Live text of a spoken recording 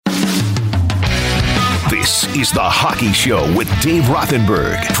This is The Hockey Show with Dave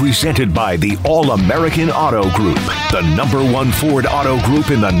Rothenberg, presented by the All-American Auto Group, the #1 Ford auto group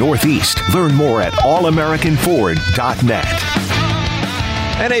in the Northeast. Learn more at allamericanford.net.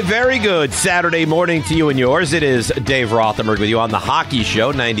 And a very good Saturday morning to you and yours. It is Dave Rothenberg with you on The Hockey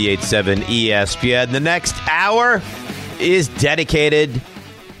Show, 98.7 ESPN. The next hour is dedicated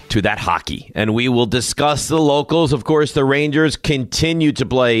to that hockey, and we will discuss the locals. Of course, the Rangers continue to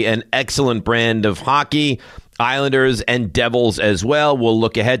play an excellent brand of hockey. Islanders and Devils as well. We'll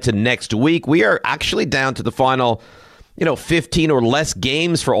look ahead to next week. We are actually down to the final 15 or less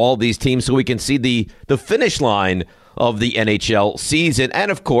games for all these teams, so we can see the finish line of the NHL season.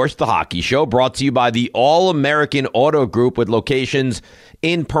 And of course, the Hockey Show, brought to you by the All-American Auto Group, with locations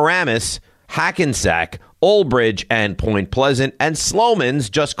in Paramus, Hackensack, Old Bridge, and Point Pleasant. And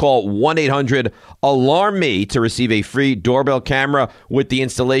Sloman's. Just call 1-800-ALARM-ME to receive a free doorbell camera with the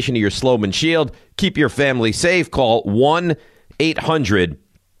installation of your Sloman Shield. Keep your family safe. Call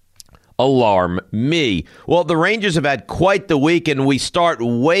 1-800-ALARM-ME. Well, the Rangers have had quite the week, and we start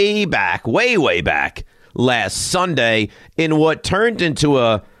way back last Sunday in what turned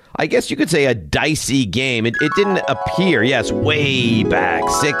into I guess you could say, a dicey game. It didn't appear, way back,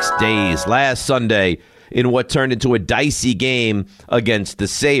 6 days, last Sunday, in what turned into a dicey game against the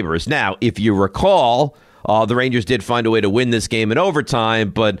Sabres. Now, if you recall, the Rangers did find a way to win this game in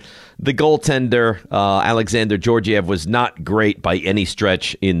overtime, but the goaltender, Alexander Georgiev, was not great by any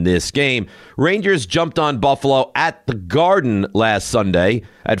stretch in this game. Rangers jumped on Buffalo at the Garden last Sunday.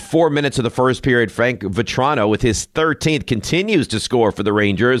 At 4 minutes of the first period, Frank Vatrano, with his 13th, continues to score for the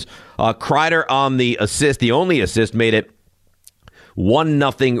Rangers. Kreider on the assist, the only assist, made it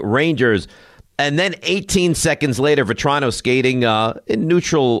 1-0 Rangers. And then 18 seconds later, Vatrano, skating in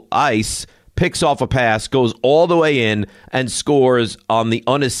neutral ice, picks off a pass, goes all the way in, and scores on the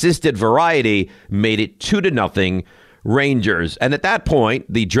unassisted variety, made it 2-0 Rangers. And at that point,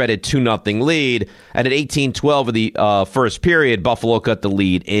 the dreaded 2-0 lead, and at 18:12 of the first period, Buffalo cut the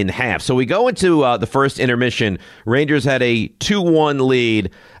lead in half. So we go into the first intermission. Rangers had a 2-1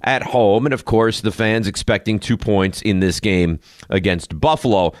 lead at home, and of course, the fans expecting 2 points in this game against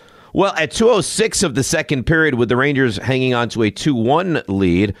Buffalo. Well, at 2:06 of the second period, with the Rangers hanging on to a 2-1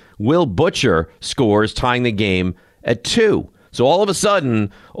 lead, Will Butcher scores, tying the game at 2. So all of a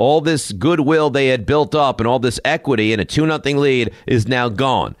sudden, all this goodwill they had built up and all this equity in a 2-0 lead is now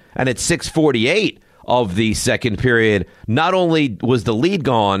gone. And at 6:48 of the second period, not only was the lead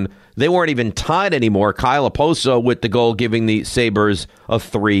gone, they weren't even tied anymore. Kyle Oposo with the goal, giving the Sabres a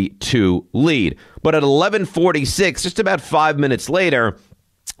 3-2 lead. But at 11:46, just about 5 minutes later,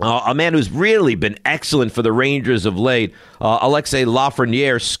 a man who's really been excellent for the Rangers of late, Alexei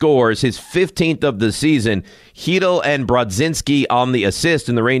Lafreniere, scores his 15th of the season. Hedl and Brodzinski on the assist,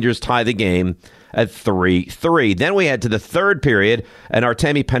 and the Rangers tie the game at 3-3. Then we head to the third period, and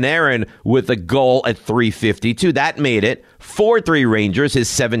Artemi Panarin with a goal at 3:52. That made it 4-3 Rangers, his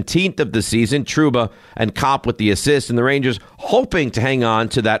 17th of the season. Trouba and Kopp with the assist, and the Rangers hoping to hang on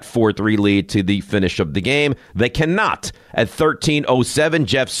to that 4-3 lead to the finish of the game. They cannot. At 13:07,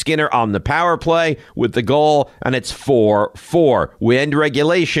 Jeff Skinner on the power play with the goal, and it's 4-4. We end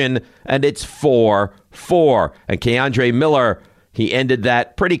regulation, and it's 4-4. And K'Andre Miller, he ended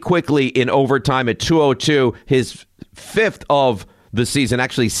that pretty quickly in overtime at 2:02, his 5th of the season,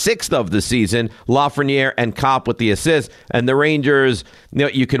 actually 6th of the season. Lafreniere and Kopp with the assist. And the Rangers,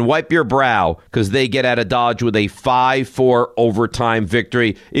 you can wipe your brow because they get out of Dodge with a 5-4 overtime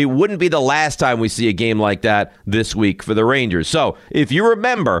victory. It wouldn't be the last time we see a game like that this week for the Rangers. So if you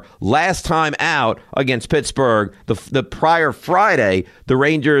remember, last time out against Pittsburgh, the prior Friday, the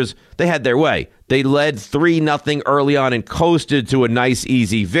Rangers, they had their way. They led 3-0 early on and coasted to a nice,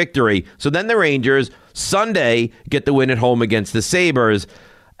 easy victory. So then the Rangers, Sunday, get the win at home against the Sabres.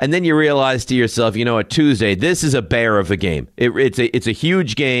 And then you realize to yourself, at Tuesday, this is a bear of a game. It's a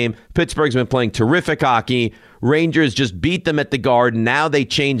huge game. Pittsburgh's been playing terrific hockey. Rangers just beat them at the Garden. Now they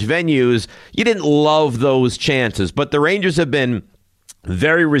change venues. You didn't love those chances, but the Rangers have been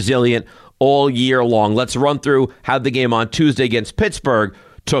very resilient all year long. Let's run through how the game on Tuesday against Pittsburgh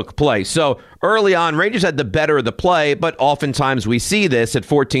took place. So early on, Rangers had the better of the play, but oftentimes we see this at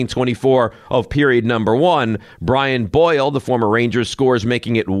 14:24 of period number 1. Brian Boyle, the former Rangers, scores,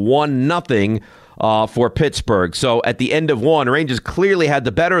 making it 1-0 for Pittsburgh. So at the end of 1, Rangers clearly had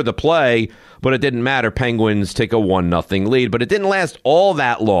the better of the play, but it didn't matter. Penguins take a 1-0 lead. But it didn't last all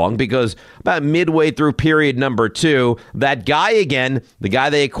that long because about midway through period number 2, that guy again, the guy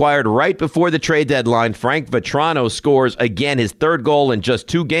they acquired right before the trade deadline, Frank Vatrano, scores again, his 3rd goal in just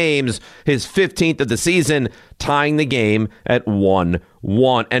 2 games, his 15th of the season, tying the game at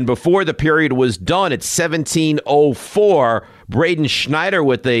 1-1. And before the period was done, at 17:04, Braden Schneider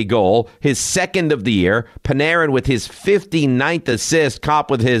with a goal, his second of the year. Panarin with his 59th assist, Kopp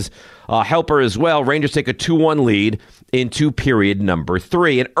with his helper as well. Rangers take a 2-1 lead into period number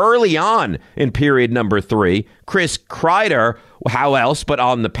 3. And early on in period number 3, Chris Kreider, how else but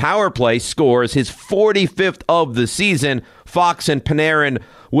on the power play, scores his 45th of the season. Fox and Panarin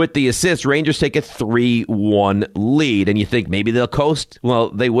with the assist. Rangers take a 3-1 lead. And you think maybe they'll coast? Well,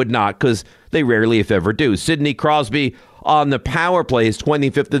 they would not, because they rarely, if ever, do. Sidney Crosby on the power play, his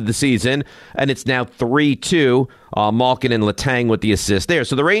 25th of the season, and it's now 3-2. Malkin and Letang with the assist there.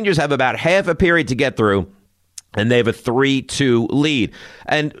 So the Rangers have about half a period to get through, and they have a 3-2 lead.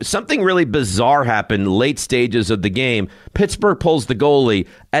 And something really bizarre happened late stages of the game. Pittsburgh pulls the goalie,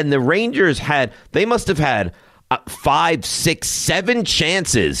 and the Rangers they must have had 5, 6, 7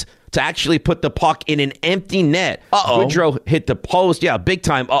 chances to actually put the puck in an empty net. Goodrow hit the post. Yeah, big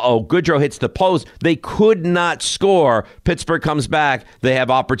time. Goodrow hits the post. They could not score. Pittsburgh comes back. They have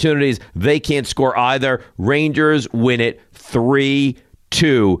opportunities. They can't score either. Rangers win it 3-2.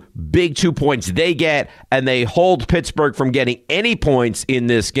 Big 2 points they get, and they hold Pittsburgh from getting any points in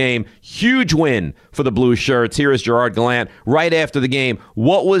this game. Huge win for the Blue Shirts. Here is Gerard Gallant right after the game.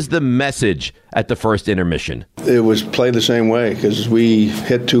 What was the message at the first intermission? It was played the same way, because we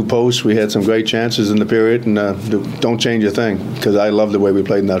hit 2 posts. We had some great chances in the period, and don't change a thing, because I love the way we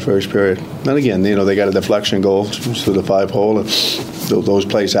played in that first period. And again, they got a deflection goal to the 5-hole. Those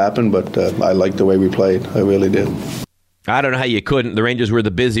plays happen, but I liked the way we played. I really did. I don't know how you couldn't. The Rangers were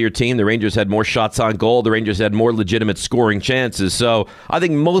the busier team. The Rangers had more shots on goal. The Rangers had more legitimate scoring chances. So I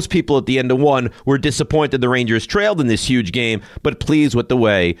think most people at the end of one were disappointed the Rangers trailed in this huge game, but pleased with the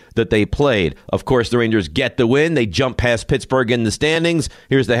way that they played. Of course, the Rangers get the win. They jump past Pittsburgh in the standings.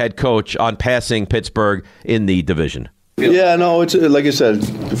 Here's the head coach on passing Pittsburgh in the division. Yeah, no, it's like I said,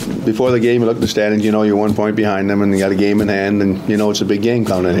 before the game, you look at the standings, you're 1 point behind them, and you got a game in hand, and it's a big game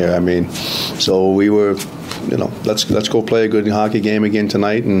coming in here. I mean, so we were, let's go play a good hockey game again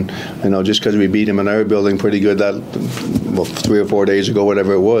tonight, and just because we beat them in our building pretty good 3 or 4 days ago,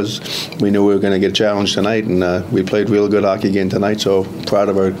 whatever it was, we knew we were going to get challenged tonight, and we played real good hockey again tonight. So proud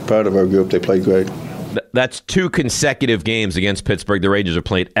of our group. They played great. That's 2 consecutive games against Pittsburgh. The Rangers have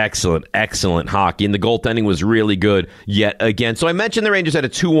played excellent, excellent hockey, and the goaltending was really good yet again. So I mentioned the Rangers had a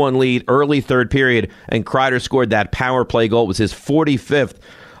 2-1 lead early third period, and Kreider scored that power play goal. It was his 45th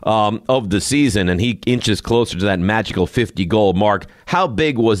of the season, and he inches closer to that magical 50-goal mark. How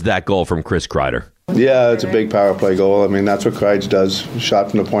big was that goal from Chris Kreider? Yeah, it's a big power play goal. I mean, that's what Kreider does.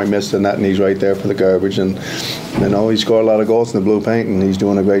 Shot from the point, missed the net, and he's right there for the garbage. And, he scored a lot of goals in the blue paint, and he's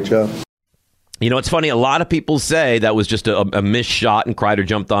doing a great job. It's funny. A lot of people say that was just a missed shot, and Kreider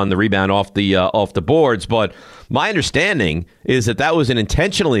jumped on the rebound off the boards. But my understanding is that was an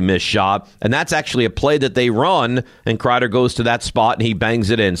intentionally missed shot, and that's actually a play that they run, and Kreider goes to that spot and he bangs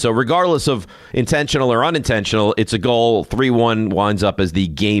it in. So regardless of intentional or unintentional, it's a goal. 3-1 winds up as the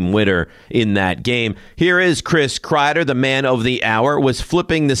game winner in that game. Here is Chris Kreider, the man of the hour. Was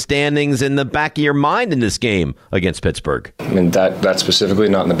flipping the standings in the back of your mind in this game against Pittsburgh? I mean, that specifically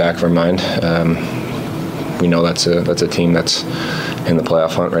not in the back of our mind. We know that's a team that's in the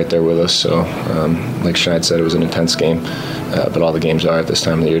playoff hunt right there with us. So, like Schneid said, it was an intense game, but all the games are at this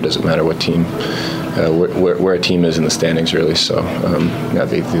time of the year. It doesn't matter what team, where a team is in the standings, really. So,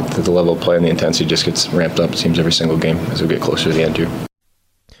 the level of play and the intensity just gets ramped up, it seems, every single game as we get closer to the end here.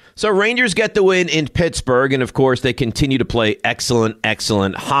 So Rangers get the win in Pittsburgh, and of course they continue to play excellent,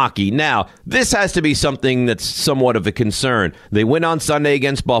 excellent hockey. Now, this has to be something that's somewhat of a concern. They win on Sunday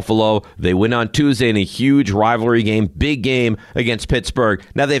against Buffalo. They win on Tuesday in a huge rivalry game, big game against Pittsburgh.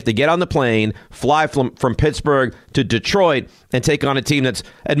 Now they have to get on the plane, fly from Pittsburgh to Detroit, and take on a team that's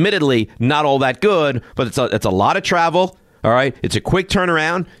admittedly not all that good, but it's a lot of travel. All right, it's a quick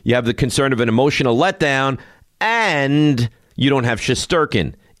turnaround. You have the concern of an emotional letdown, and you don't have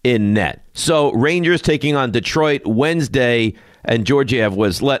Shesterkin in net. So Rangers taking on Detroit Wednesday, and Georgiev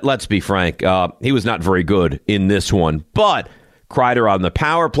was, let's be frank, he was not very good in this one. But Kreider on the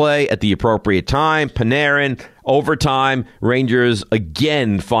power play at the appropriate time, Panarin, overtime, Rangers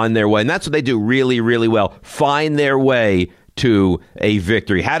again find their way. And that's what they do really, really well, find their way to a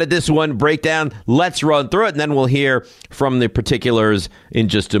victory. How did this one break down? Let's run through it, and then we'll hear from the particulars in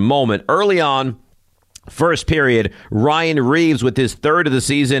just a moment. Early on, first period, Ryan Reeves with his third of the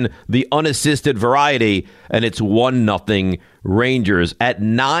season, the unassisted variety, and it's 1-0 Rangers. At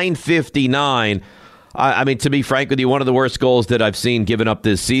 9:59, I mean, to be frank with you, one of the worst goals that I've seen given up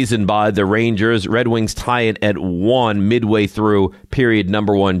this season by the Rangers. Red Wings tie it at 1 midway through period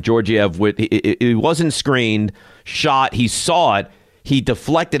number 1. Georgiev, it wasn't screened, shot, he saw it, he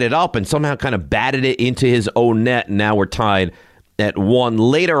deflected it up and somehow kind of batted it into his own net, and now we're tied at 1.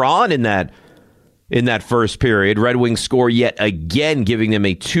 Later on in that first period, Red Wings score yet again, giving them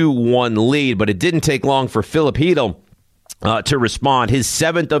a 2-1 lead, but it didn't take long for Filip Chytil to respond. His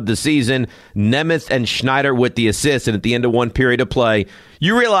 7th of the season, Nemeth and Schneider with the assist, and at the end of one period of play,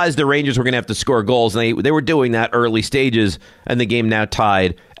 you realize the Rangers were going to have to score goals, and they were doing that early stages, and the game now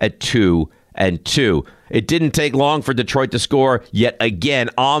tied at 2-2. It didn't take long for Detroit to score yet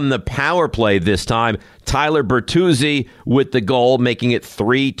again on the power play this time. Tyler Bertuzzi with the goal, making it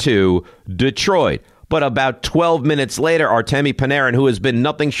 3-2 Detroit. But about 12 minutes later, Artemi Panarin, who has been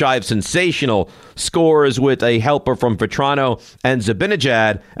nothing shy of sensational, scores with a helper from Vetrano and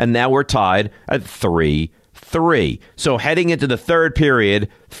Zibanejad, and now we're tied at 3-3. So heading into the third period,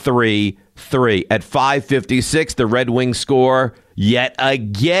 3-3. At 5:56, the Red Wings score yet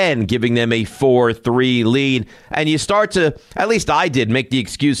again, giving them a 4-3 lead. And you start to, at least I did, make the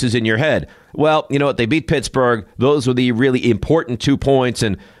excuses in your head. Well, you know what? They beat Pittsburgh. Those were the really important 2 points,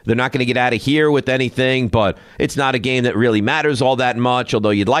 and they're not going to get out of here with anything, but it's not a game that really matters all that much, although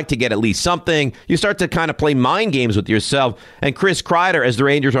you'd like to get at least something. You start to kind of play mind games with yourself, and Chris Kreider, as the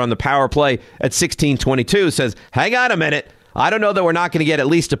Rangers are on the power play at 16:22, says, hang on a minute. I don't know that we're not going to get at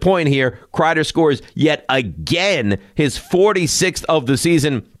least a point here. Kreider scores yet again, his 46th of the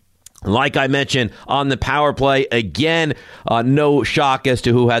season. Like I mentioned, on the power play, again, no shock as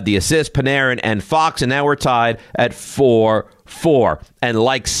to who had the assist, Panarin and Fox, and now we're tied at 4-4. And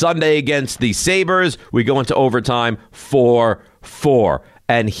like Sunday against the Sabres, we go into overtime 4-4.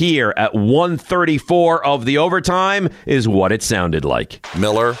 And here at 1:34 of the overtime is what it sounded like.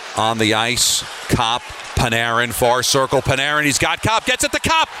 Miller on the ice. Kopp, Panarin, far circle. Panarin, he's got Kopp, gets it to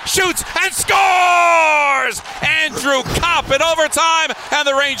Kopp, shoots and scores! Andrew Kopp in overtime, and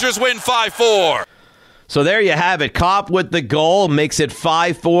the Rangers win 5-4. So there you have it. Kopp with the goal makes it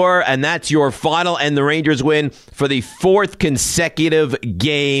 5-4, and that's your final. And the Rangers win for the 4th consecutive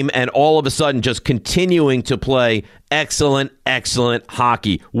game, and all of a sudden just continuing to play excellent, excellent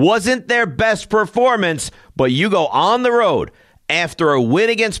hockey. Wasn't their best performance, but you go on the road after a win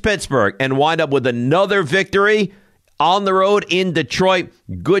against Pittsburgh and wind up with another victory on the road in Detroit.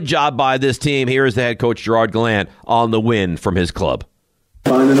 Good job by this team. Here is the head coach, Gerard Gallant, on the win from his club.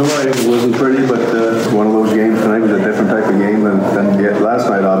 Finding a way. It wasn't pretty, but one of those games tonight was a different type of game than last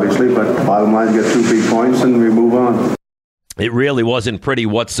night, obviously. But bottom line, get 2 big points and we move on. It really wasn't pretty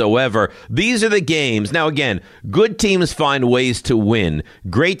whatsoever. These are the games. Now, again, good teams find ways to win.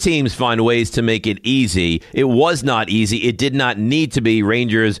 Great teams find ways to make it easy. It was not easy. It did not need to be.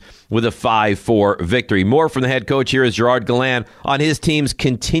 Rangers with a 5-4 victory. More from the head coach here is Gerard Gallant on his team's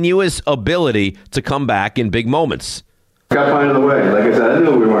continuous ability to come back in big moments. Got finding a way. Like I said, I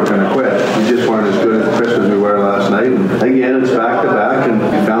knew we weren't going to quit. We just weren't as good as Chris as we were last night. And again, it's back-to-back, and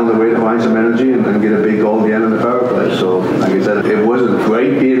we found a way to find some energy and get a big goal again in the power play. So, like I said, it wasn't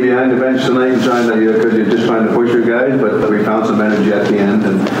great being behind the bench tonight and trying to, because you're just trying to push your guys, but we found some energy at the end,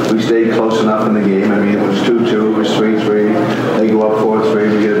 and we stayed close enough in the game. I mean, it was 2-2, it was 3-3. They go up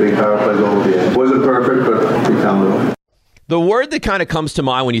 4-3, we get a big power play goal at the end. It wasn't perfect, but we found a way. The word that kind of comes to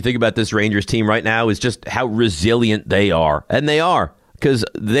mind when you think about this Rangers team right now is just how resilient they are. And they are, because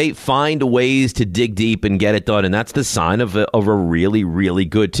they find ways to dig deep and get it done. And that's the sign of a really, really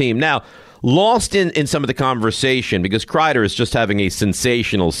good team. Now, lost in some of the conversation, because Kreider is just having a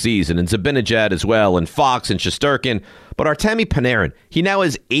sensational season, and Zibanejad as well, and Fox and Shesterkin. But Artemi Panarin, he now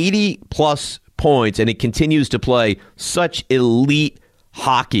has 80-plus points, and he continues to play such elite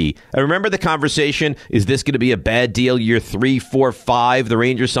hockey. I remember the conversation, is this going to be a bad deal year 3, 4, 5, the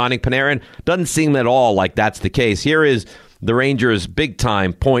Rangers signing Panarin? Doesn't seem at all like that's the case. Here is the Rangers'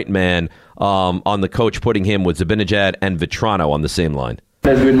 big-time point man on the coach, putting him with Zibanejad and Vetrano on the same line.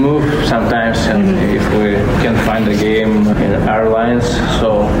 That's a good move sometimes, and if we can find a game in our lines.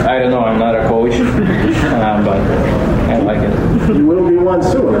 So, I don't know, I'm not a coach, but I like it. You will be one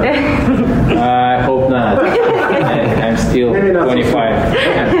soon. I hope not. I'm still 25.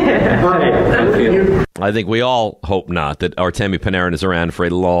 I think we all hope not, that Artemi Panarin is around for a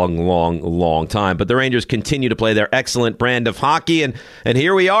long, long, long time. But the Rangers continue to play their excellent brand of hockey, and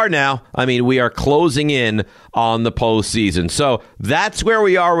here we are now. I mean, we are closing in on the postseason. So that's where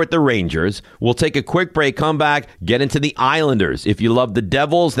we are with the Rangers. We'll take a quick break, come back, get into the Islanders. If you love the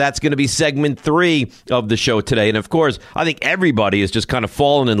Devils, that's going to be segment 3 of the show today. And of course, I think everybody is just kind of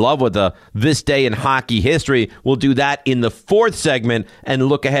fallen in love with this day in hockey history. We'll do that in the 4th segment and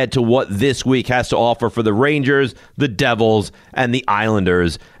look ahead to what this week has to offer offer for the Rangers, the Devils, and the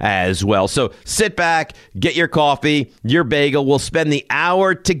Islanders as well. So sit back, get your coffee, your bagel. We'll spend the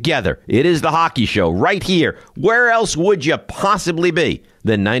hour together. It is the Hockey Show right here. Where else would you possibly be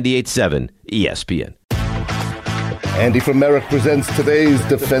than 98.7 ESPN? Andy from Merrick presents today's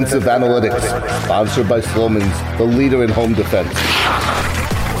Defensive Analytics, sponsored by Sloman's, the leader in home defense.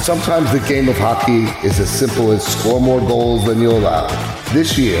 Sometimes the game of hockey is as simple as score more goals than you allow.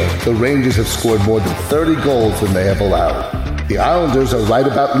 This year, the Rangers have scored more than 30 goals than they have allowed. The Islanders are right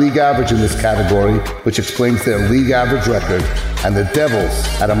about league average in this category, which explains their league average record. And the Devils,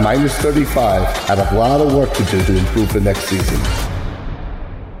 at a minus 35, have a lot of work to do to improve for next season.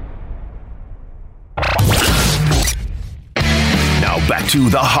 Back to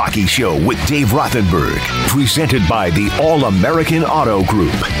the Hockey Show with Dave Rothenberg, presented by the All-American Auto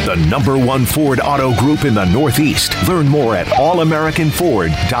Group, the #1 Ford auto group in the Northeast. Learn more at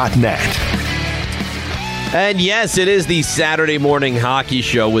allamericanford.net. And yes, it is the Saturday morning Hockey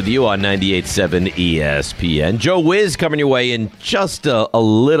Show with you on 98.7 ESPN. Joe Wiz coming your way in just a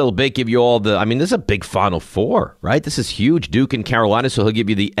little bit. Give you all this is a big Final Four, right? This is huge. Duke and Carolina, so he'll give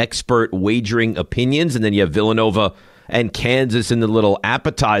you the expert wagering opinions, and then you have Villanova and Kansas in the little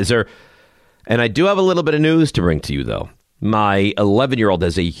appetizer. And I do have a little bit of news to bring to you, though. My 11-year-old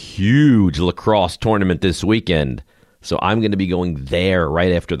has a huge lacrosse tournament this weekend, so I'm going to be going there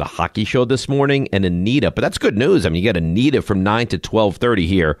right after the Hockey Show this morning, and Anita. But that's good news. I mean, you got Anita from 9 to 12:30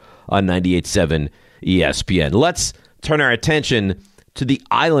 here on 98.7 ESPN. Let's turn our attention to the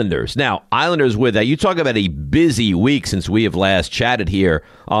Islanders. Now, Islanders with that. You talk about a busy week since we have last chatted here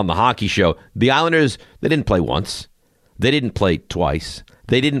on the Hockey Show. The Islanders, they didn't play once. They didn't play twice.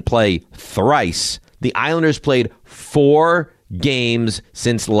 They didn't play thrice. The Islanders played 4 games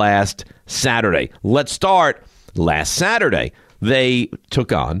since last Saturday. Let's start last Saturday. They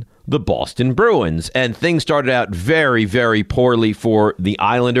took on the Boston Bruins, and things started out very, very poorly for the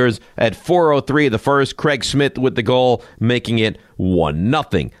Islanders. At 4:03 of the first, Craig Smith with the goal, making it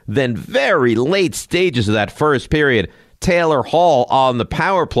 1-0. Then very late stages of that first period, Taylor Hall on the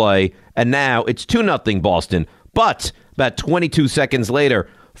power play, and now it's 2-0 Boston. But about 22 seconds later,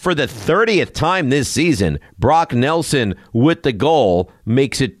 for the 30th time this season, Brock Nelson with the goal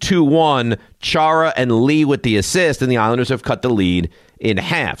makes it 2-1. Chara and Lee with the assist, and the Islanders have cut the lead in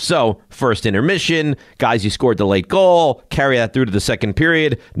half. So, first intermission, guys, you scored the late goal, carry that through to the second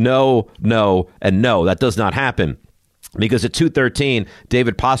period. No, and no. That does not happen. Because at 2:13,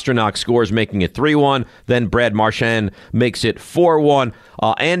 David Pastrnak scores, making it 3-1. Then Brad Marchand makes it 4-1.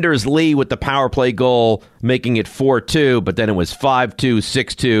 Anders Lee with the power play goal, making it 4-2. But then it was 5-2,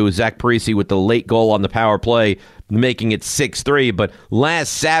 6-2. Zach Parise with the late goal on the power play, making it 6-3. But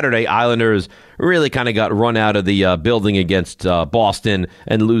last Saturday, Islanders really kind of got run out of the building against Boston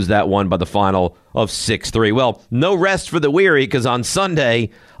and lose that one by the final of 6-3. Well, no rest for the weary, because on Sunday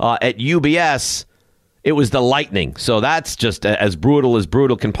at UBS, it was the Lightning. So that's just as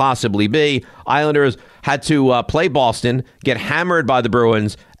brutal can possibly be. Islanders had to play Boston, get hammered by the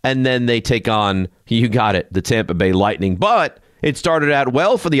Bruins, and then they take on, you got it, the Tampa Bay Lightning. But it started out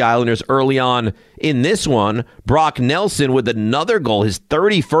well for the Islanders early on in this one. Brock Nelson with another goal, his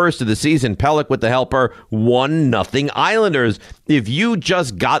 31st of the season. Pelech with the helper, 1-0 Islanders. If you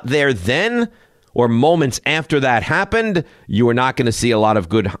just got there then, or moments after that happened, you are not going to see a lot of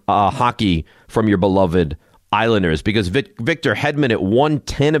good hockey from your beloved Islanders, because Victor Hedman at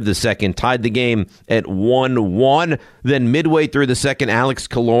 1:10 of the second tied the game at 1-1. Then midway through the second, Alex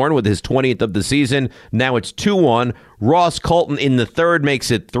Killorn with his 20th of the season. Now it's 2-1. Ross Colton in the third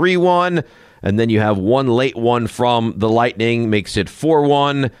makes it 3-1. And then you have one late one from the Lightning, makes it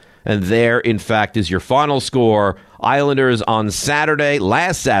 4-1. And there, in fact, is your final score. Islanders on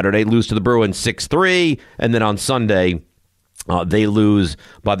last Saturday, lose to the Bruins 6-3. And then on Sunday, they lose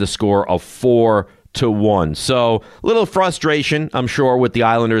by the score of 4-1. So, a little frustration, I'm sure, with the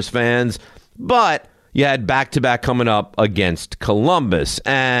Islanders fans. But you had back-to-back coming up against Columbus.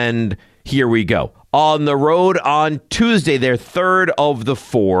 And here we go. On the road on Tuesday, their third of the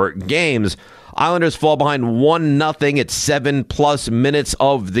 4 games. Islanders fall behind 1-0 at 7+ minutes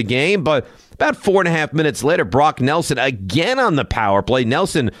of the game, but about 4.5 minutes later, Brock Nelson again on the power play.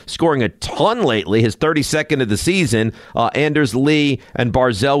 Nelson scoring a ton lately, his 32nd of the season. Anders Lee and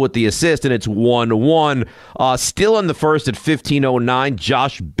Barzell with the assist, and it's 1-1. Still in the first at 15:09,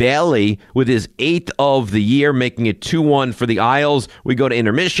 Josh Bailey with his 8th of the year, making it 2-1 for the Isles. We go to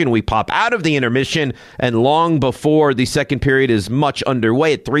intermission. We pop out of the intermission, and long before the second period is much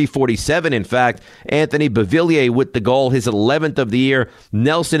underway, at 3:47, in fact, Anthony Beauvillier with the goal, his 11th of the year.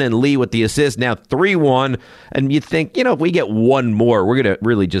 Nelson and Lee with the assist. assist, now 3-1. And you think, if we get one more, we're going to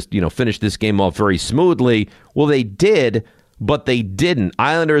really just, finish this game off very smoothly. Well, they did, but they didn't.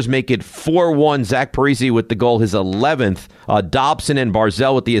 Islanders make it 4-1. Zach Parise with the goal, his 11th. Dobson and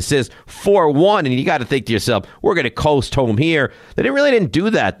Barzal with the assist, 4-1. And you got to think to yourself, we're going to coast home here. They really didn't do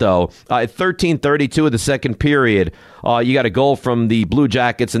that, though. At 13:32 of the second period, you got a goal from the Blue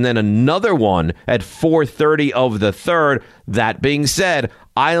Jackets and then another one at 4:30 of the third. That being said,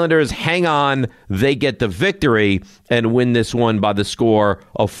 Islanders hang on. They get the victory and win this one by the score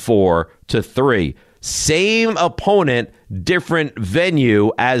of 4-3. Same opponent, different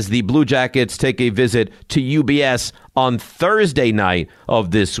venue as the Blue Jackets take a visit to UBS on Thursday night of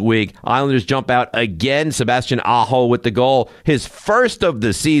this week. Islanders jump out again. Sebastian Aho with the goal, his first of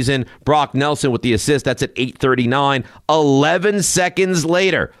the season. Brock Nelson with the assist. That's at 8:39. 11 seconds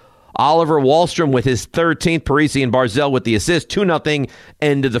later, Oliver Wahlstrom with his 13th, Parise and Barzal with the assist, 2-0,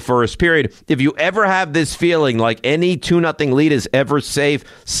 end of the first period. If you ever have this feeling like any 2-0 lead is ever safe,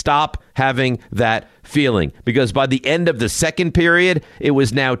 stop having that feeling. Because by the end of the second period, it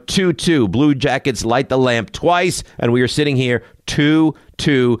was now 2-2. Blue Jackets light the lamp twice, and we are sitting here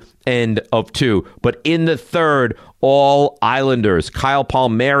 2-2, end of 2. But in the third, all Islanders. Kyle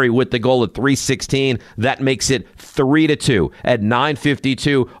Palmieri with the goal at 3:16. That makes it 3-2. At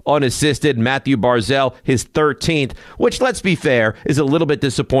 9:52, unassisted, Matthew Barzal, his 13th, which, let's be fair, is a little bit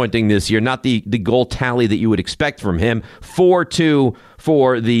disappointing this year. Not the goal tally that you would expect from him. 4-2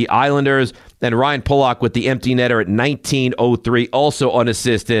 for the Islanders. And Ryan Pulock with the empty netter at 19:03, also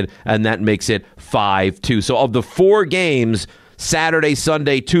unassisted, and that makes it 5-2. So of the 4 games, Saturday,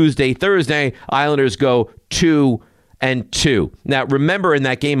 Sunday, Tuesday, Thursday, Islanders go 2-2. Now, remember in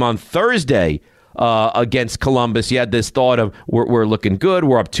that game on Thursday against Columbus, you had this thought of we're looking good,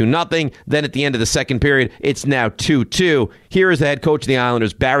 we're up 2-0. Then at the end of the second period, it's now 2-2. Here is the head coach of the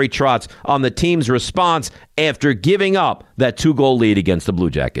Islanders, Barry Trotz, on the team's response after giving up that 2-goal lead against the Blue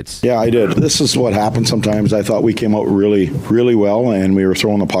Jackets. Yeah, I did. This is what happens sometimes. I thought we came out really, really well, and we were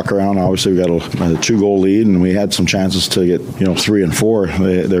throwing the puck around. Obviously, we got a 2-goal lead, and we had some chances to get 3 and 4.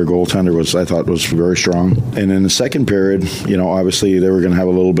 Their goaltender I thought was very strong. And in the second period, obviously they were going to have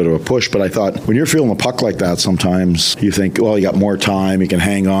a little bit of a push, but I thought when you're feeling the puck like that, sometimes you think, well, you got more time, you can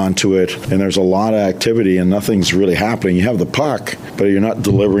hang on to it, and there's a lot of activity and nothing's really happening. You have the puck, but you're not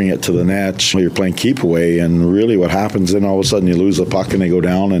delivering it to the net. You're playing keep away, and really what happens then all of a sudden you lose the puck and they go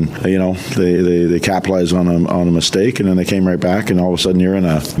down, and they capitalize on a mistake, and then they came right back, and all of a sudden you're in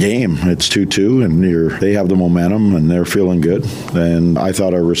a game. It's 2-2, and they have the momentum and they're feeling good. And I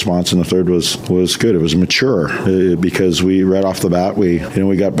thought our response in the third was good. It was mature because we right off the bat we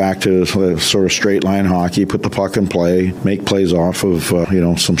got back to sort of straight line hockey, put the puck in play, make plays off of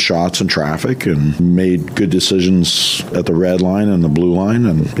some shots and traffic, and made good decisions at the red line and the blue line,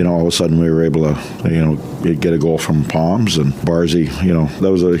 and all of a sudden we were able to get a goal from Palms, and Barzy,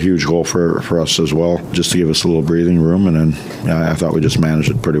 that was a huge goal for us as well, just to give us a little breathing room, and then I thought we just managed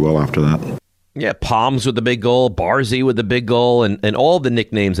it pretty well after that. Yeah, Palms with the big goal, Barzy with the big goal, and all the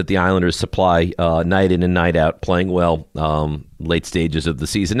nicknames that the Islanders supply night in and night out, playing well late stages of the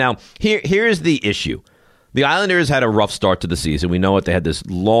season. Now, here's the issue. The Islanders had a rough start to the season. We know it. They had this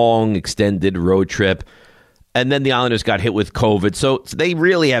long, extended road trip, and then the Islanders got hit with COVID. So they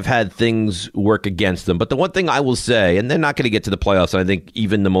really have had things work against them. But the one thing I will say, and they're not going to get to the playoffs, and I think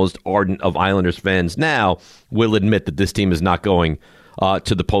even the most ardent of Islanders fans now will admit that this team is not going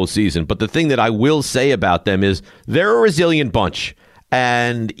to the postseason. But the thing that I will say about them is they're a resilient bunch.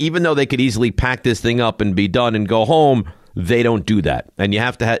 And even though they could easily pack this thing up and be done and go home, they don't do that. And you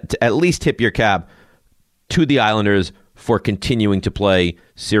have to at least tip your cap to the Islanders for continuing to play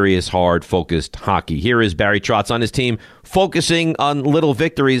serious, hard, focused hockey. Here is Barry Trotz on his team, focusing on little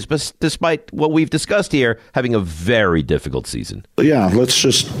victories, but despite what we've discussed here, having a very difficult season. Yeah, let's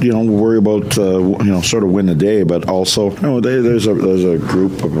just worry about sort of win the day, but also there's a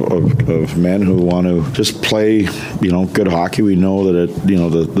group of men who want to just play good hockey. We know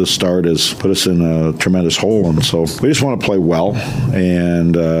that the start has put us in a tremendous hole, and so we just want to play well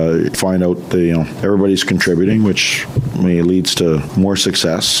and find out that everybody's contributing, which leads to more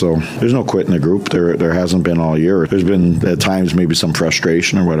success. So there's no quit in the group. There hasn't been all year. There's been at times maybe some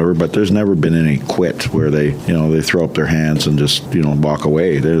frustration or whatever, but there's never been any quit where they throw up their hands and just walk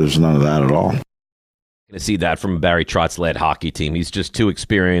away. There's none of that at all. To see that from a Barry Trotz-led hockey team. He's just too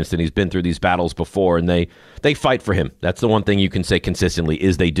experienced, and he's been through these battles before, and they fight for him. That's the one thing you can say consistently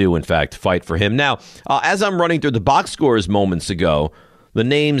is they do, in fact, fight for him. Now, as I'm running through the box scores moments ago, the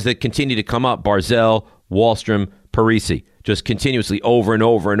names that continue to come up, Barzal, Wahlstrom, Parise, just continuously over and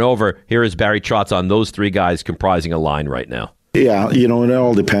over and over. Here is Barry Trotz on those three guys comprising a line right now. Yeah, it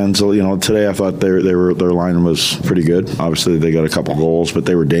all depends. Today I thought their line was pretty good. Obviously, they got a couple goals, but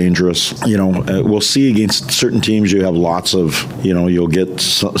they were dangerous. We'll see against certain teams. You have lots of, you'll get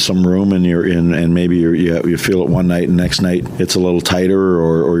some room, and maybe you feel it one night, and next night it's a little tighter,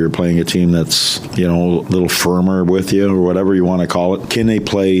 or you're playing a team that's a little firmer with you, or whatever you want to call it. Can they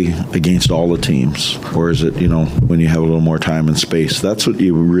play against all the teams, or is it when you have a little more time and space? That's what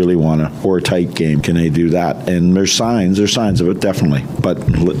you really want to. Or a tight game. Can they do that? And there's signs of it, definitely, but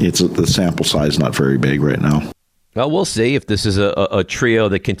the sample size not very big right now. Well, we'll see if this is a trio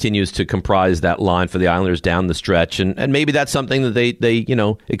that continues to comprise that line for the Islanders down the stretch, and maybe that's something that they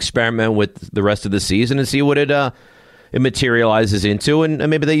experiment with the rest of the season and see what it materializes into, and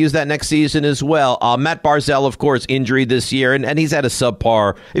maybe they use that next season as well. Matt Barzal, of course, injury this year, and he's had a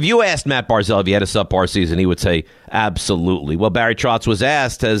subpar. If you asked Matt Barzal if he had a subpar season, he would say absolutely. Well, Barry Trotz was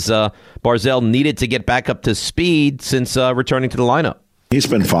asked, has Barzal needed to get back up to speed since returning to the lineup? He's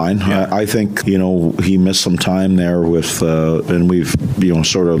been fine. Yeah. I think, he missed some time there with, and we've,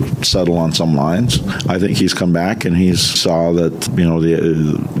 sort of settled on some lines. I think he's come back and he's saw that,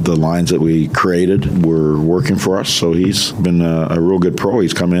 the lines that we created were working for us. So he's been a real good pro.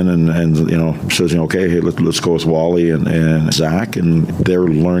 He's come in and says, okay, hey, let's go with Wally and Zach, and they're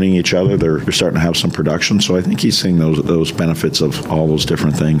learning each other. They're starting to have some production. So I think he's seeing those benefits of all those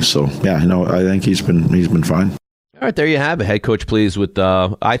different things. So yeah, I think he's been fine. All right, there you have it. Head coach pleased with,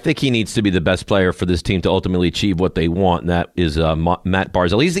 I think he needs to be the best player for this team to ultimately achieve what they want, and that is Matt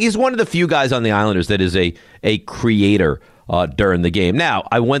Barzal. He's one of the few guys on the Islanders that is a creator during the game. Now,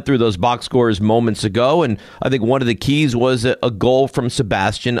 I went through those box scores moments ago, and I think one of the keys was a goal from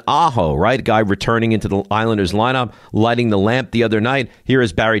Sebastian Aho, right? A guy returning into the Islanders lineup, lighting the lamp the other night. Here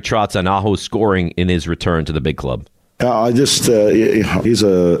is Barry Trotz on Aho scoring in his return to the big club. I just,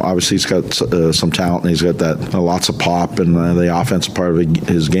 obviously he's got some talent, and he's got that lots of pop and the offensive part of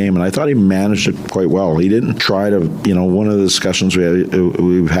his game, and I thought he managed it quite well. He didn't try to, one of the discussions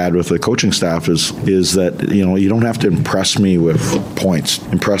we've had with the coaching staff is that, you don't have to impress me with points.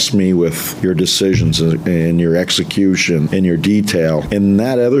 Impress me with your decisions and your execution and your detail, and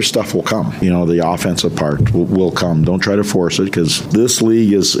that other stuff will come. The offensive part will come. Don't try to force it, because this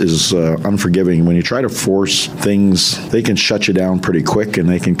league is unforgiving. When you try to force things, they can shut you down pretty quick, and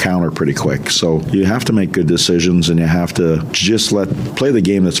they can counter pretty quick. So you have to make good decisions, and you have to just play the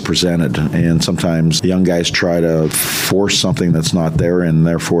game that's presented. And sometimes young guys try to force something that's not there, and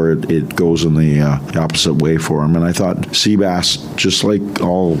therefore it goes in the opposite way for them. And I thought Seabass, just like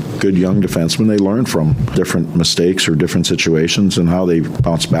all good young defensemen, they learn from different mistakes or different situations, and how they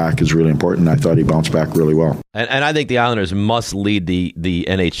bounce back is really important. I thought he bounced back really well. And I think the Islanders must lead the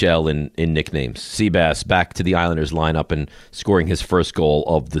NHL in nicknames. Seabass back to the Islanders lineup and scoring his first goal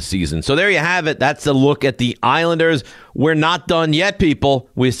of the season. So there you have it. That's a look at the Islanders. We're not done yet, people.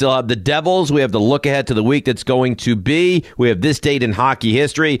 We still have the Devils. We have the look ahead to the week that's going to be. We have this date in hockey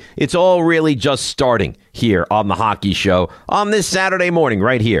history. It's all really just starting here on The Hockey Show on this Saturday morning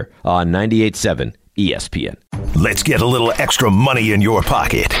right here on 98.7 ESPN. Let's get a little extra money in your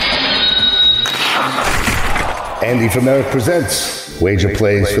pocket. Andy from Eric presents Wager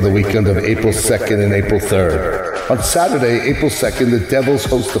Plays for the weekend of April 2nd and April 3rd. On Saturday, April 2nd, the Devils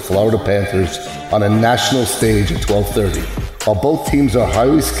host the Florida Panthers on a national stage at 12:30. While both teams are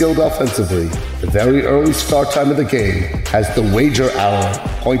highly skilled offensively, the very early start time of the game has the wager hour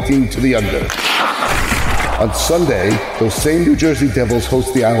pointing to the under. On Sunday, those same New Jersey Devils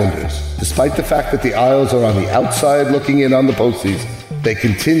host the Islanders. Despite the fact that the Isles are on the outside looking in on the postseason, they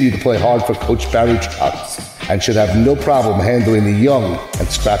continue to play hard for Coach Barry Trotz and should have no problem handling the young and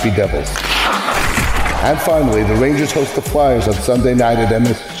scrappy Devils. And finally, the Rangers host the Flyers on Sunday night at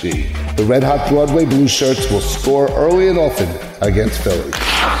MSG. The red-hot Broadway Blue Shirts will score early and often against Philly.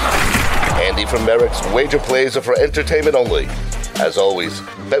 Andy from Merrick's Wager Plays are for entertainment only. As always,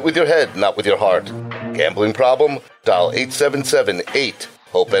 bet with your head, not with your heart. Gambling problem? Dial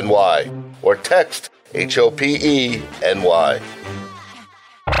 877-8-HOPE-NY or text HOPE-NY.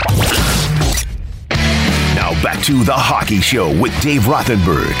 Now back to The Hockey Show with Dave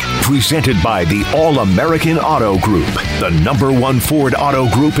Rothenberg, presented by the All-American Auto Group, the #1 Ford auto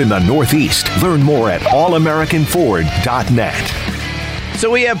group in the Northeast. Learn more at allamericanford.net. So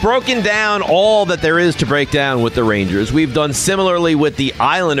we have broken down all that there is to break down with the Rangers. We've done similarly with the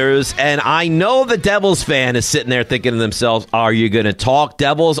Islanders, and I know the Devils fan is sitting there thinking to themselves, are you going to talk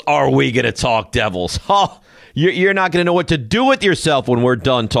Devils? Are we going to talk Devils? Oh, you're not going to know what to do with yourself when we're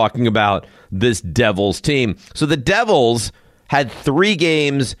done talking about this Devils team. So the Devils had 3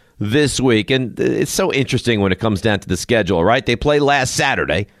 games this week, and it's so interesting when it comes down to the schedule, right? They play last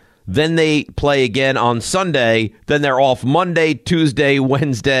Saturday. Then they play again on Sunday. Then they're off Monday, Tuesday,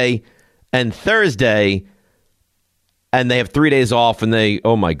 Wednesday, and Thursday. And they have 3 days off, and they,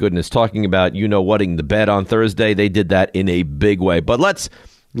 oh my goodness, talking about whatting the bed on Thursday. They did that in a big way. But let's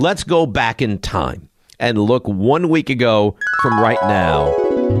go back in time and look 1 week ago from right now,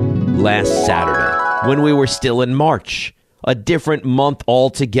 last Saturday, when we were still in March, a different month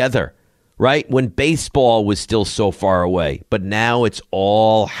altogether, right? When baseball was still so far away, but now it's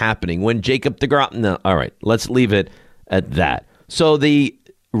all happening. When Jacob deGrom, no, all right, let's leave it at that. So the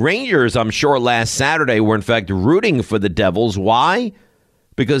Rangers, I'm sure last Saturday, were in fact rooting for the Devils. Why?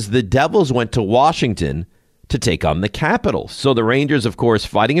 Because the Devils went to Washington to take on the Capitals. So the Rangers, of course,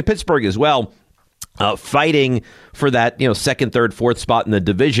 fighting in Pittsburgh as well, fighting for that second, third, fourth spot in the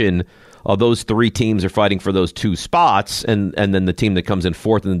division. Those three teams are fighting for those two spots, and then the team that comes in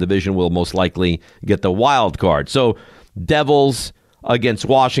fourth in the division will most likely get the wild card. So Devils against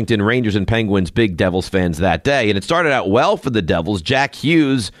Washington, Rangers and Penguins, big Devils fans that day. And it started out well for the Devils. Jack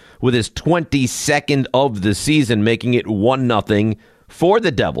Hughes with his 22nd of the season, making it 1-0 for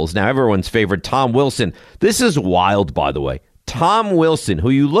the Devils. Now, everyone's favorite, Tom Wilson. This is wild, by the way. Tom Wilson, who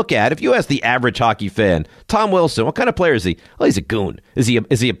you look at, if you ask the average hockey fan, Tom Wilson, what kind of player is he? Well, he's a goon. Is he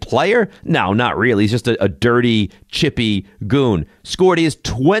a player? No, not really. He's just a dirty, chippy goon. Scored his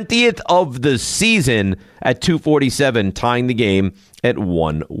 20th of the season at .247, tying the game at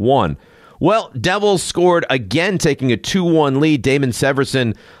 1-1. Well, Devils scored again, taking a 2-1 lead. Damon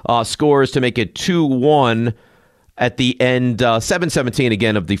Severson scores to make it 2-1 at the end, 7:17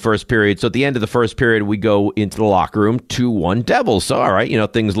 again of the first period. So at the end of the first period, we go into the locker room, 2-1 Devils. So, all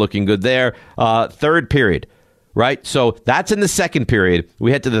right, things looking good there. Third period, right? So that's in the second period.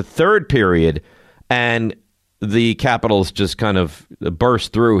 We head to the third period, and the Capitals just kind of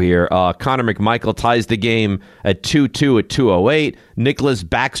burst through here. Connor McMichael ties the game at 2-2 at 2:08. Nicholas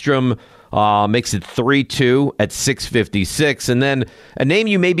Backstrom makes it 3-2 at 6:56. And then a name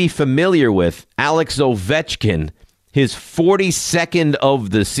you may be familiar with, Alex Ovechkin, his 42nd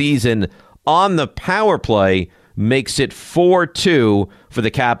of the season on the power play, makes it 4-2 for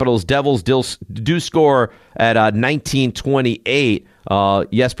the Capitals. Devils do score at 19:28.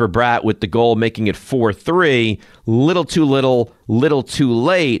 Jesper Bratt with the goal, making it 4-3. Little too little, little too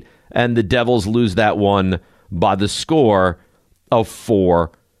late, and the Devils lose that one by the score of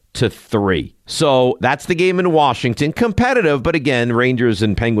 4-3. So that's the game in Washington. Competitive, but again, Rangers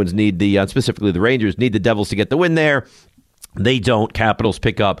and Penguins need specifically the Rangers need the Devils to get the win there. They don't. Capitals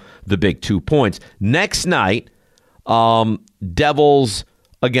pick up the big 2 points. Next night, Devils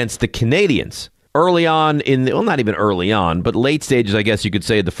against the Canadiens. Early on not even early on, but late stages, I guess you could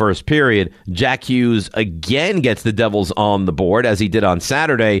say, the first period, Jack Hughes again gets the Devils on the board, as he did on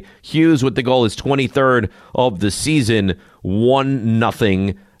Saturday. Hughes with the goal, his 23rd of the season,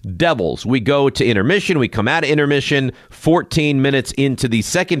 1-0 Devils. We go to intermission. We come out of intermission 14 minutes into the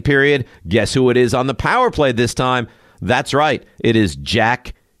second period. Guess who it is on the power play this time? That's right. It is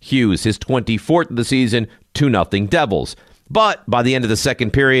Jack Hughes, his 24th of the season, 2-0 Devils. But by the end of the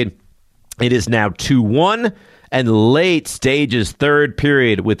second period, it is now 2-1, and late stages third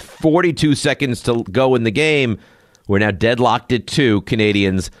period with 42 seconds to go in the game, we're now deadlocked at 2.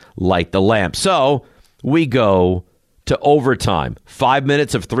 Canadians light the lamp. So we go to overtime. 5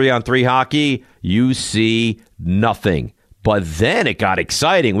 minutes of 3-on-3 hockey, you see nothing. But then it got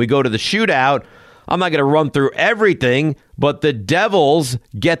exciting. We go to the shootout. I'm not going to run through everything, but the Devils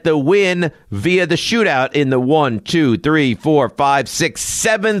get the win via the shootout in the 1, 2, 3, 4, 5, 6,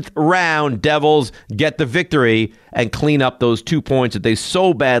 7th round. Devils get the victory and clean up those 2 points that they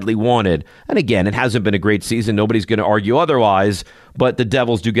so badly wanted. And again, it hasn't been a great season. Nobody's going to argue otherwise, but the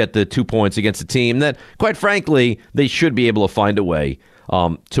Devils do get the 2 points against a team that, quite frankly, they should be able to find a way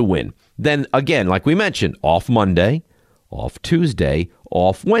to win. Then again, like we mentioned, off Monday, off Tuesday,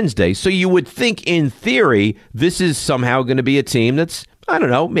 off Wednesday. So you would think, in theory, this is somehow going to be a team that's, I don't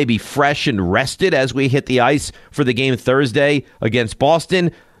know, maybe fresh and rested as we hit the ice for the game Thursday against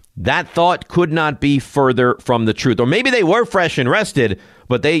Boston. That thought could not be further from the truth. Or maybe they were fresh and rested,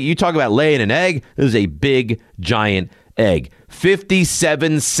 but you talk about laying an egg, this is a big, giant egg.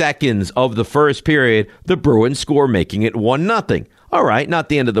 57 seconds of the first period, the Bruins score, making it 1-0. All right, not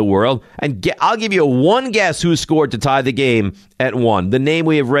the end of the world. And I'll give you one guess who scored to tie the game at 1. The name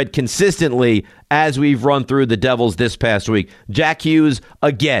we have read consistently as we've run through the Devils this past week. Jack Hughes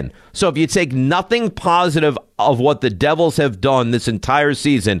again. So if you take nothing positive of what the Devils have done this entire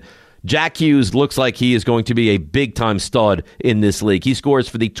season, Jack Hughes looks like he is going to be a big-time stud in this league. He scores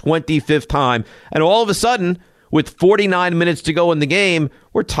for the 25th time, and all of a sudden, with 49 minutes to go in the game,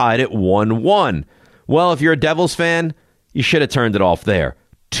 we're tied at 1-1. Well, if you're a Devils fan, you should have turned it off there.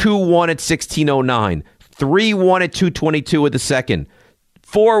 2-1 at 16:09, 3-1 at 2:22 of the second,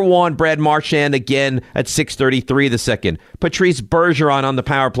 4-1 Brad Marchand again at 6:33 of the second. Patrice Bergeron on the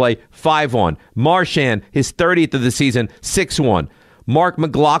power play, 5-1. Marchand, his 30th of the season, 6-1. Mark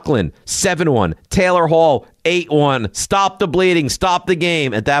McLaughlin, 7-1. Taylor Hall, 8-1. Stop the bleeding, stop the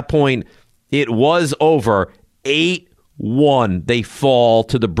game. At that point, it was over. 8-1. They fall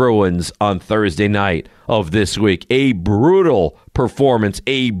to the Bruins on Thursday night of this week. A brutal performance,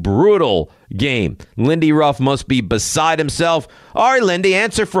 a brutal game. Lindy Ruff must be beside himself. All right, Lindy,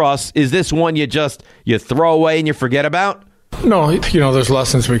 answer for us. Is this one you throw away and you forget about? No, there's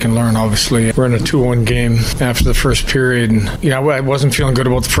lessons we can learn, obviously. We're in a 2-1 game after the first period. And, I wasn't feeling good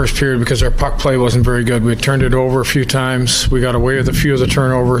about the first period because our puck play wasn't very good. We had turned it over a few times. We got away with a few of the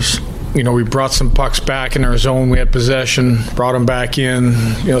turnovers. We brought some pucks back in our zone. We had possession, brought them back in,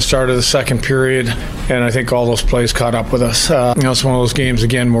 started the second period. And I think all those plays caught up with us. It's one of those games,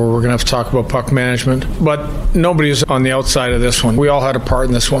 again, where we're going to have to talk about puck management. But nobody's on the outside of this one. We all had a part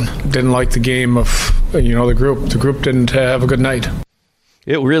in this one. Didn't like the game of, the group. The group didn't have a good night.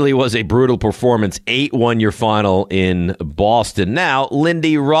 It really was a brutal performance. 8-1 your final in Boston. Now,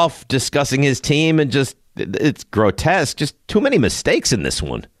 Lindy Ruff discussing his team and it's grotesque. Just too many mistakes in this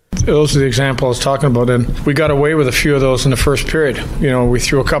one. Those are the example I was talking about, and we got away with a few of those in the first period. We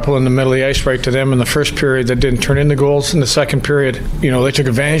threw a couple in the middle of the ice right to them in the first period that didn't turn into goals in the second period. They took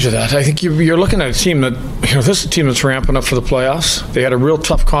advantage of that. I think you're looking at a team that, this is a team that's ramping up for the playoffs. They had a real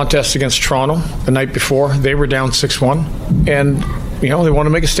tough contest against Toronto the night before. They were down 6-1, and they want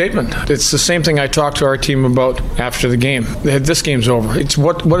to make a statement. It's the same thing I talked to our team about after the game. This game's over. It's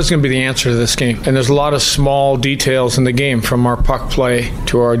what is going to be the answer to this game? And there's a lot of small details in the game, from our puck play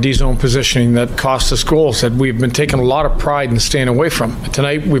to our D-zone positioning, that cost us goals that we've been taking a lot of pride in staying away from.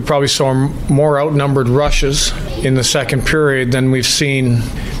 Tonight, we probably saw more outnumbered rushes in the second period than we've seen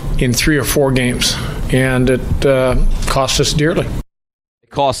in 3 or 4 games. And it cost us dearly.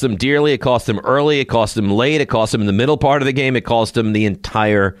 It cost them dearly. It cost them early. It cost them late. It cost them in the middle part of the game. It cost them the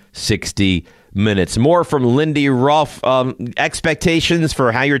entire 60 minutes. More from Lindy Ruff. Expectations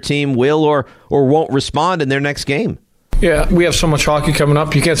for how your team will or won't respond in their next game. Yeah, we have so much hockey coming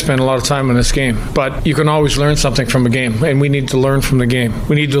up. You can't spend a lot of time on this game, but you can always learn something from a game, and we need to learn from the game.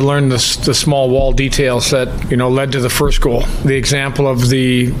 We need to learn the small wall details that led to the first goal. The example of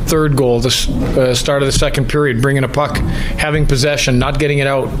the third goal, the start of the second period, bringing a puck, having possession, not getting it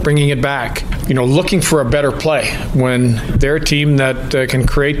out, bringing it back. Looking for a better play when they're a team that can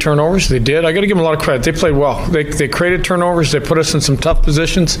create turnovers. They did. I got to give them a lot of credit. They played well. They created turnovers. They put us in some tough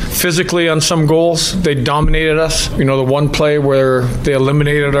positions. Physically on some goals, they dominated us. The one play where they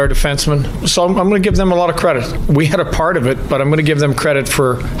eliminated our defenseman. So I'm going to give them a lot of credit. We had a part of it, but I'm going to give them credit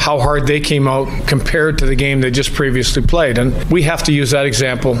for how hard they came out compared to the game they just previously played. And we have to use that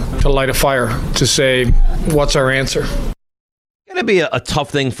example to light a fire, to say, what's our answer? It's going to be a tough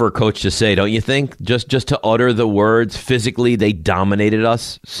thing for a coach to say, don't you think? Just to utter the words. Physically, they dominated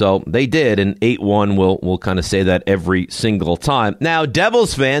us. So they did, and 8-1 will kind of say that every single time. Now,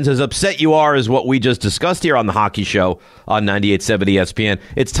 Devils fans, as upset you are as what we just discussed here on the Hockey Show on 98.7 ESPN,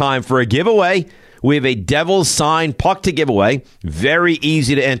 it's time for a giveaway. We have a Devils signed puck to give away. Very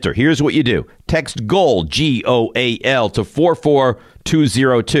easy to enter. Here's what you do. Text GOAL, GOAL, to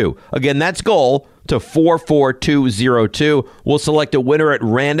 44202. Again, that's GOAL to 44202. We'll select a winner at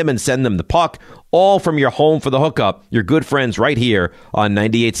random and send them the puck, all from your home for the hookup, your good friends right here on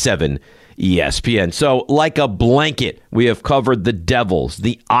 98.7 ESPN. So, like a blanket, we have covered the Devils,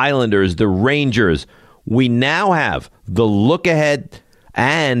 the Islanders, the Rangers. We now have the look ahead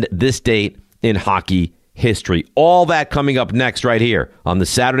and this date in hockey history. All that coming up next right here on the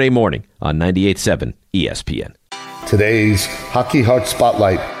Saturday morning on 98.7 ESPN. Today's Hockey Heart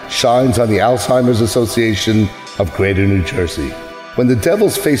Spotlight shines on the Alzheimer's Association of Greater New Jersey. When the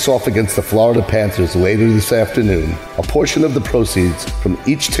Devils face off against the Florida Panthers later this afternoon, a portion of the proceeds from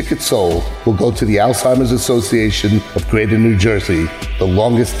each ticket sold will go to the Alzheimer's Association of Greater New Jersey, the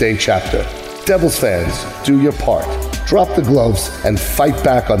Longest Day chapter. Devils fans, do your part. Drop the gloves and fight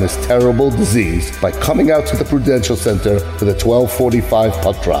back on this terrible disease by coming out to the Prudential Center for the 12:45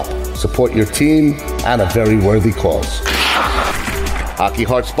 puck drop. Support your team and a very worthy cause. Hockey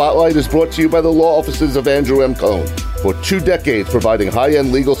Heart Spotlight is brought to you by the law offices of Andrew M. Cohn. For 2 decades providing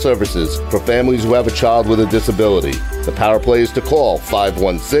high-end legal services for families who have a child with a disability. The power play is to call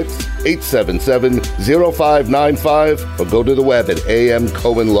 516-877-0595 or go to the web at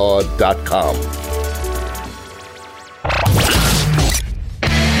amcohenlaw.com.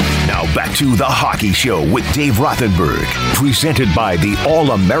 Now back to The Hockey Show with Dave Rothenberg, presented by the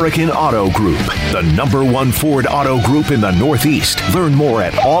All-American Auto Group, the #1 Ford auto group in the Northeast. Learn more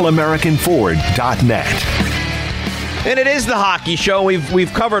at allamericanford.net. And it is The Hockey Show.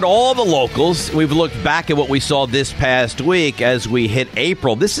 We've covered all the locals. We've looked back at what we saw this past week as we hit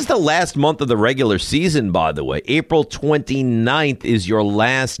April. This is the last month of the regular season, by the way. April 29th is your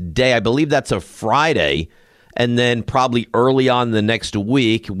last day. I believe that's a Friday. And then probably early on the next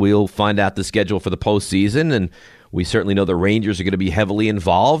week, we'll find out the schedule for the postseason. And we certainly know the Rangers are going to be heavily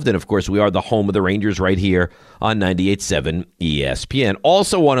involved. And, of course, we are the home of the Rangers right here on 98.7 ESPN.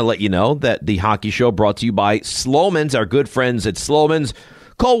 Also want to let you know that the Hockey Show brought to you by Slomin's, our good friends at Slomin's.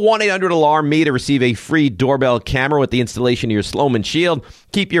 Call 1-800-ALARM-ME to receive a free doorbell camera with the installation of your Slomin Shield.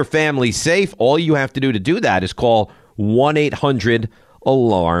 Keep your family safe. All you have to do that is call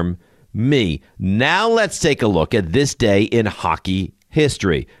 1-800-ALARM-ME. Now let's take a look at this day in hockey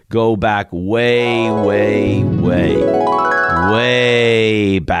history. Go back way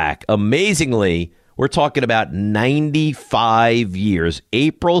back. Amazingly, we're talking about 95 years.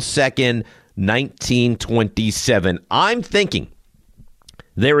 April 2nd, 1927. I'm thinking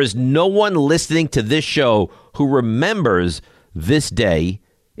there is no one listening to this show who remembers this day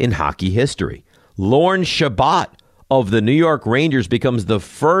in hockey history. Lorne Chabot of the New York Rangers becomes the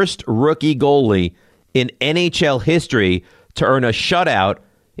first rookie goalie in NHL history to earn a shutout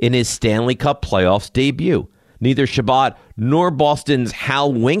in his Stanley Cup playoffs debut. Neither Chabot nor Boston's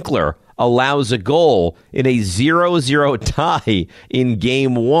Hal Winkler allows a goal in a 0-0 tie in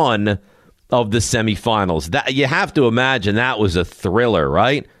Game 1 of the semifinals. That, you have to imagine that was a thriller,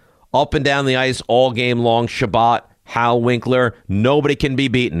 right? Up and down the ice all game long, Chabot, Hal Winkler, nobody can be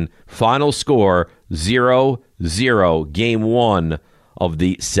beaten. Final score, 0-0, Game 1 of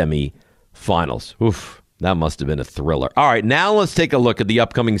the semifinals. Oof, that must have been a thriller. All right, now let's take a look at the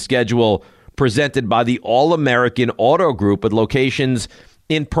upcoming schedule presented by the All-American Auto Group with locations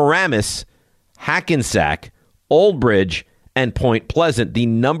in Paramus, Hackensack, Old Bridge, and Point Pleasant. The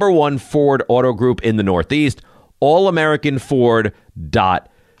 #1 Ford Auto Group in the Northeast,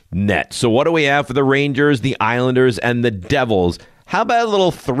 allamericanford.net. So what do we have for the Rangers, the Islanders, and the Devils? How about a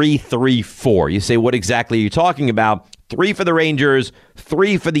little 3-3-4? You say, what exactly are you talking about? 3 for the Rangers,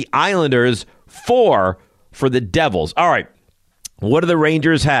 3 for the Islanders, 4 for the Devils. All right, what do the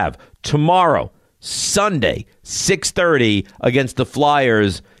Rangers have? Tomorrow, Sunday, 6:30 against the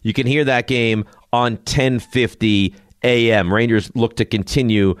Flyers. You can hear that game on 10:50 a.m. Rangers look to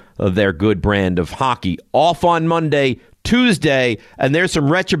continue their good brand of hockey. Off on Monday, Tuesday, and there's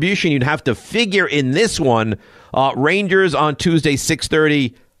some retribution you'd have to figure in this one. Rangers on Tuesday,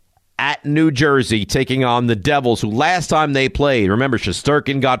 6:30 at New Jersey, taking on the Devils, who last time they played, remember,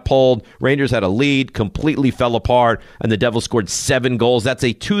 Shesterkin got pulled, Rangers had a lead, completely fell apart, and the Devils scored 7 goals. That's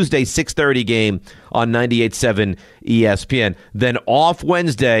a Tuesday, 6:30 game on 98.7 ESPN. Then off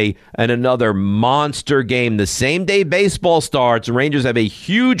Wednesday, and another monster game. The same day baseball starts, Rangers have a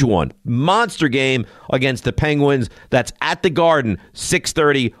huge one, monster game against the Penguins. That's at the Garden,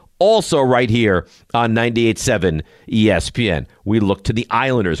 6:30. Also right here on 98.7 ESPN. We look to the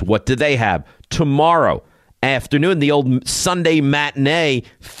Islanders. What do they have? Tomorrow afternoon, the old Sunday matinee,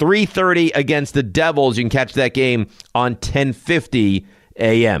 3:30 against the Devils. You can catch that game on 10:50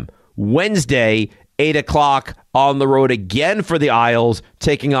 a.m. Wednesday, 8 o'clock on the road again for the Isles,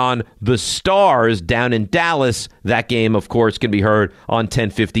 taking on the Stars down in Dallas. That game, of course, can be heard on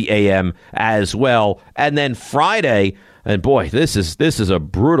 10:50 a.m. as well. And then Friday, and boy, this is a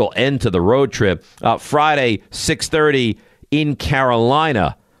brutal end to the road trip. Friday, 6:30 in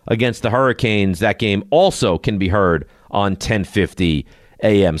Carolina against the Hurricanes. That game also can be heard on 10:50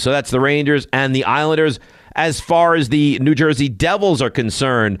 a.m. So that's the Rangers and the Islanders. As far as the New Jersey Devils are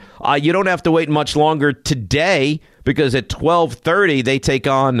concerned, you don't have to wait much longer today, because at 12:30 they take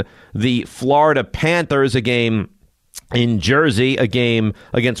on the Florida Panthers, a game in Jersey, a game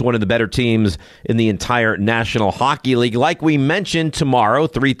against one of the better teams in the entire National Hockey League. Like we mentioned, tomorrow,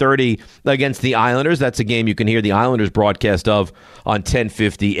 3:30 against the Islanders. That's a game you can hear the Islanders broadcast of on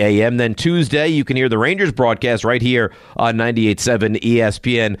 10:50 a.m. Then Tuesday, you can hear the Rangers broadcast right here on 98.7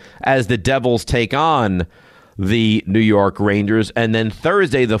 ESPN as the Devils take on the New York Rangers. And then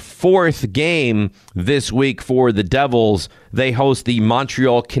Thursday, the 4th game this week for the Devils, they host the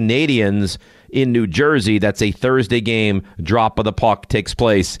Montreal Canadiens in New Jersey. That's a Thursday game. Drop of the puck takes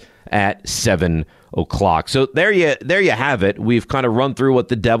place at 7 o'clock. So there you have it. We've kind of run through what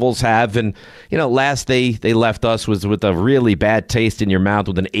the Devils have. And, last they left us was with a really bad taste in your mouth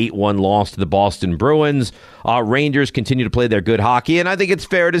with an 8-1 loss to the Boston Bruins. Rangers continue to play their good hockey. And I think it's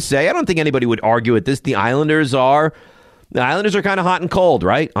fair to say, I don't think anybody would argue with this, the Islanders are The Islanders are kind of hot and cold,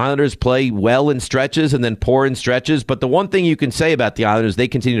 right? Islanders play well in stretches and then poor in stretches. But the one thing you can say about the Islanders, they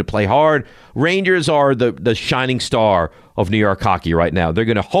continue to play hard. Rangers are the shining star of New York hockey right now. They're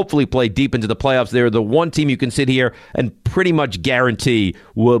going to hopefully play deep into the playoffs. They're the one team you can sit here and pretty much guarantee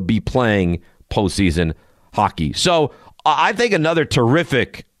will be playing postseason hockey. So I think another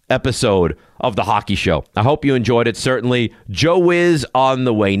terrific episode of the Hockey Show. I hope you enjoyed it. Certainly, Joe Wiz on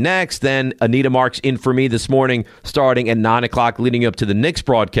the way next. Then Anita Marks in for me this morning, starting at 9 o'clock, leading up to the Knicks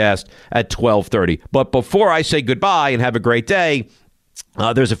broadcast at 12:30. But before I say goodbye and have a great day,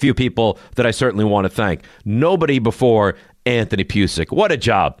 there's a few people that I certainly want to thank. Nobody before Anthony Pusick. What a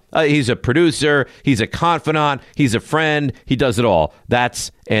job. He's a producer. He's a confidant. He's a friend. He does it all.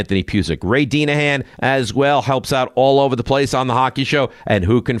 That's Anthony Pusick. Ray Dinahan as well helps out all over the place on the Hockey Show. And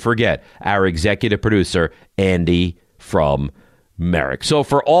who can forget our executive producer, Andy from Merrick. So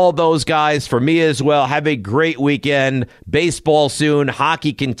for all those guys, for me as well, have a great weekend. Baseball soon.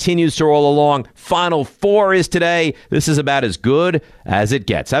 Hockey continues to roll along. Final Four is today. This is about as good as it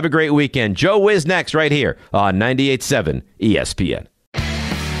gets. Have a great weekend. Joe Wiz next right here on 98.7 ESPN.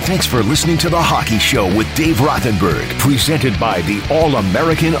 Thanks for listening to The Hockey Show with Dave Rothenberg, presented by the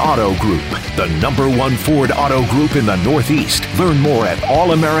All-American Auto Group, the #1 Ford auto group in the Northeast. Learn more at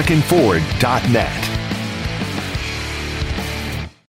allamericanford.net.